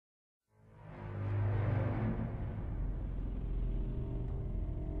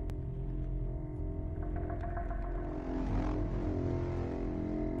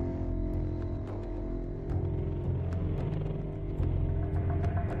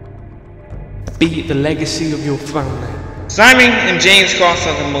be it the legacy of your family. Simon and James Cross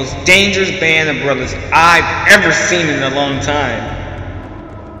are the most dangerous band of brothers I've ever seen in a long time.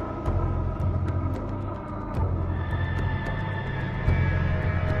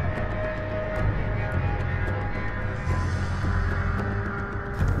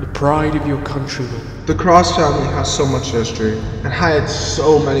 The pride of your countrymen. The Cross family has so much history, and I had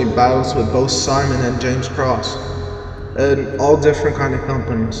so many battles with both Simon and James Cross, in all different kind of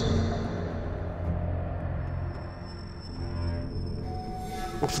companies.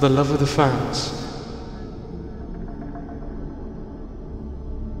 But for the love of the fans,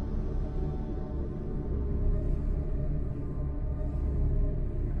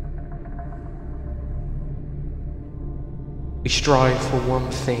 we strive for one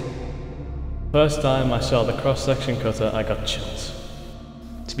thing. First time I saw the cross-section cutter, I got chills.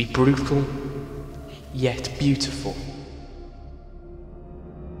 To be brutal, yet beautiful.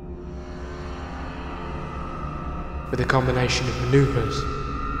 With a combination of maneuvers,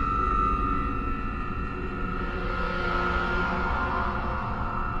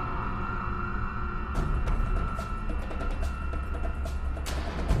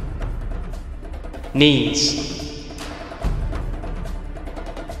 needs,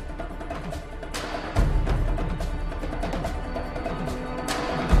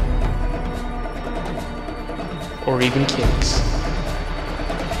 or even kicks.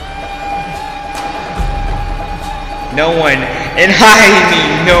 No one, and I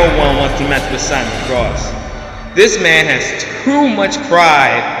mean no one, wants to mess with Simon Cross. This man has too much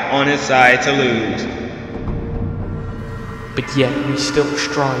pride on his side to lose. But yet we still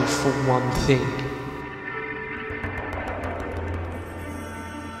strive for one thing.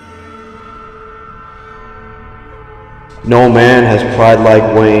 No man has pride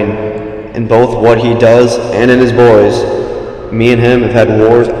like Wayne, in both what he does and in his boys. Me and him have had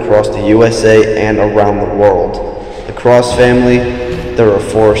wars across the USA and around the world. The Cross family, they're a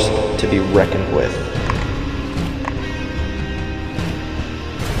force to be reckoned with.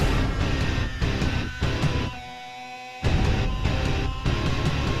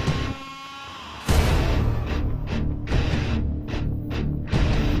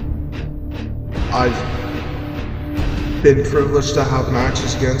 I've been privileged to have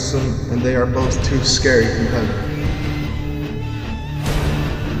matches against them, and they are both too scary competitive.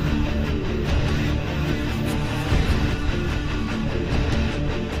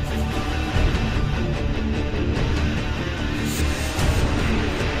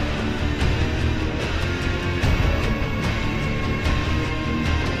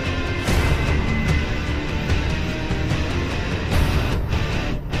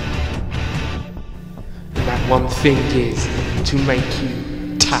 One thing is to make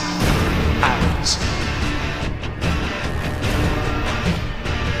you tap out.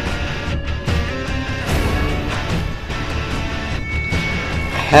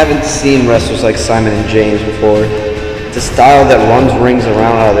 I haven't seen wrestlers like Simon and James before. It's a style that runs rings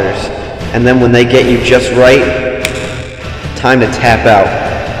around others, and then when they get you just right, time to tap out.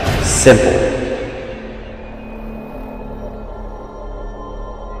 Simple.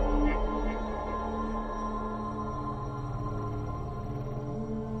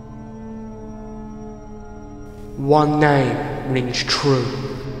 One name rings true.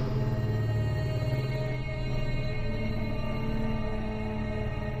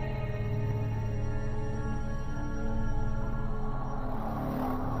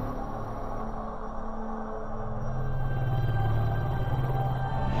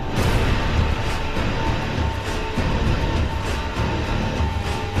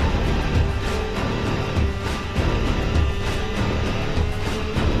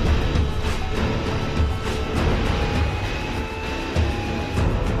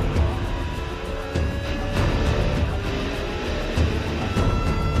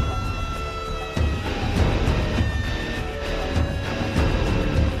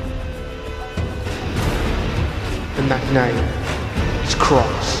 And that name is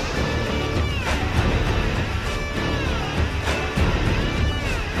Cross.